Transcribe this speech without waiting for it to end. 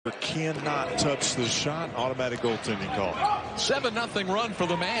Cannot touch the shot. Automatic goaltending call. 7-0 run for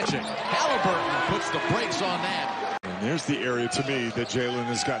the Magic. Haliburton puts the brakes on that. And there's the area to me that Jalen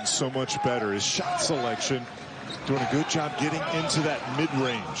has gotten so much better. His shot selection, doing a good job getting into that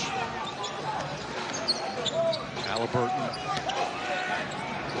mid-range. Haliburton.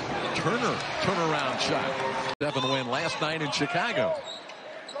 Turner, turnaround shot. 7 win last night in Chicago.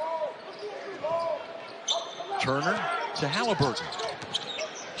 Turner to Haliburton.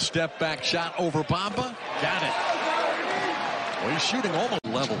 Step back shot over Bamba. Got it. Well, he's shooting almost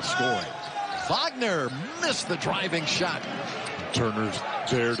level scoring. Wagner missed the driving shot. Turner's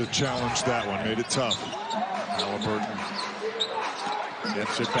there to challenge that one. Made it tough. Haliburton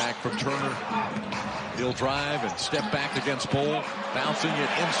gets it back from Turner. He'll drive and step back against Bowl. Bouncing it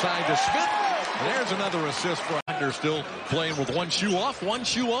inside to Smith. There's another assist for Wagner, still playing with one shoe off, one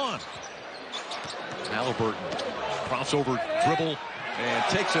shoe on. Haliburton. Crossover dribble. And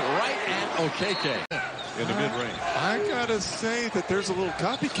takes it right at Okeke in the mid-range. I gotta say that there's a little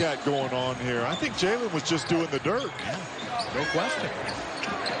copycat going on here. I think Jalen was just doing the dirt. Yeah, no question.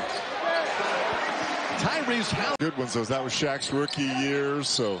 Tyrese Haliburton. Good ones, though. That was Shaq's rookie year,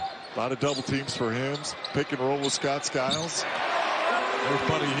 so a lot of double teams for him. Pick and roll with Scott Skiles. There's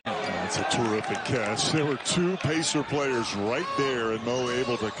Buddy. That's a terrific catch. There were two Pacer players right there, and Mo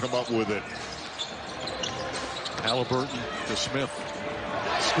able to come up with it. Haliburton to Smith.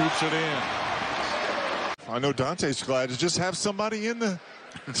 Scoops it in. I know Dante's glad to just have somebody in the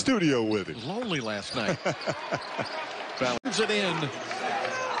studio with him. Lonely last night. Balance it in.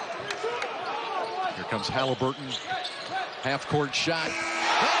 Here comes Haliburton. Half-court shot.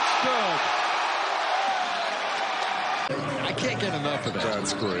 That's good. I can't get enough of that.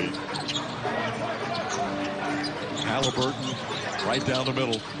 That's great. Haliburton right down the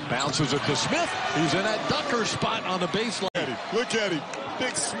middle. Bounces it to Smith. He's in that dunker spot on the baseline. Look at him.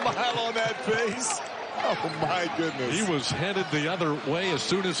 Big smile on that face. Oh, my goodness. He was headed the other way as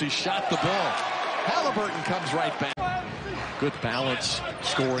soon as he shot the ball. Haliburton comes right back. Good balance.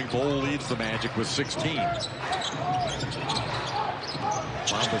 Scoring. Bowl leads the Magic with 16.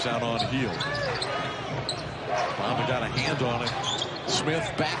 Bamba's out on heel. Bamba got a hand on it. Smith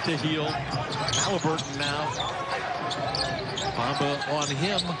back to heel. Haliburton now. Bamba on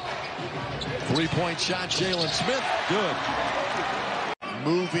him. Three-point shot, Jalen Smith. Good.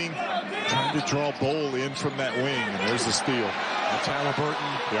 Moving, trying to draw Bowl in from that wing, and there's the steal. That's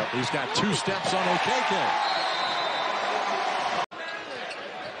Haliburton. Yep. He's got 2 steps on Okeke.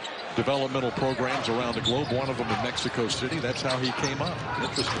 Developmental programs around the globe, one of them in Mexico City. That's how he came up.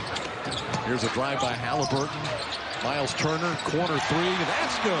 Interesting. Here's a drive by Haliburton. Miles Turner, corner 3.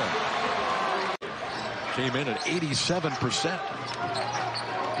 That's good. Came in at 87%.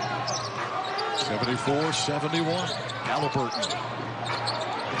 74-71. Haliburton.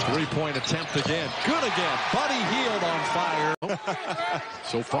 Three-point attempt again. Good again. Buddy Hield on fire.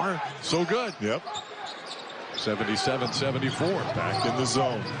 So far, so good. Yep. 77-74. Back in the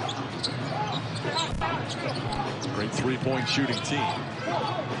zone. Great three-point shooting team.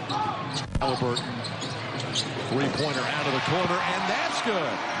 Haliburton. Three-pointer out of the corner, and that's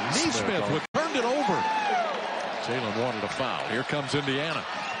good. Neesmith turned it over. Jalen wanted a foul. Here comes Indiana.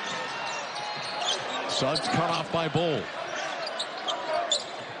 Suggs cut off by Bowl.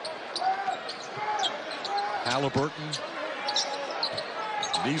 Haliburton.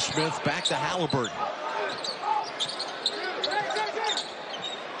 Neesmith back to Haliburton.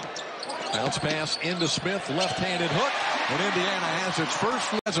 Bounce pass into Smith. Left-handed hook. And Indiana has its first.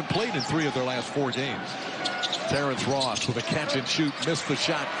 Hasn't played in 3 of their last 4 games. Terrence Ross with a catch and shoot. Missed the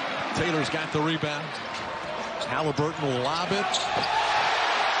shot. Taylor's got the rebound. Haliburton will lob it.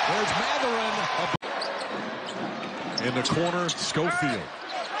 There's Matherin. In the corner, Schofield.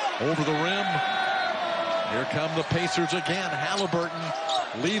 Over the rim. Here come the Pacers again. Haliburton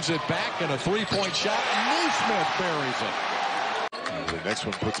leaves it back, and a three-point shot. Neesmith buries it. The next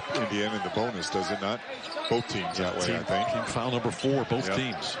one puts Indiana in the bonus, does it not? Both teams that way, I think. Team foul number 4, both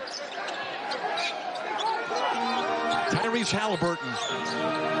teams. Tyrese Haliburton.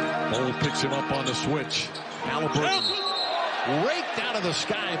 Bowl picks him up on the switch. Haliburton raked out of the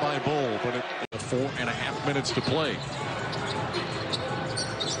sky by Bowl, but it 4.5 minutes to play.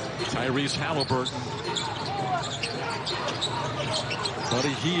 Tyrese Haliburton.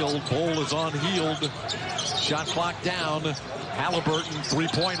 Buddy Hield. Bowl is on Hield. Shot clock down. Haliburton,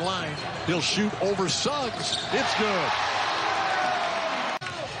 three-point line. He'll shoot over Suggs. It's good.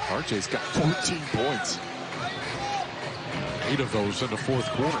 RJ's got 14 points. 8 of those in the 4th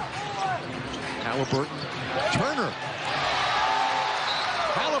quarter. Haliburton. Turner.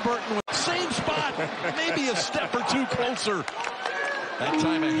 Haliburton with the same spot. Maybe a step or 2 closer. That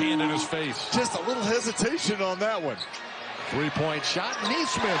time a hand in his face. Just a little hesitation on that one. Three-point shot.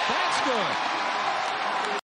 Neesmith. That's good.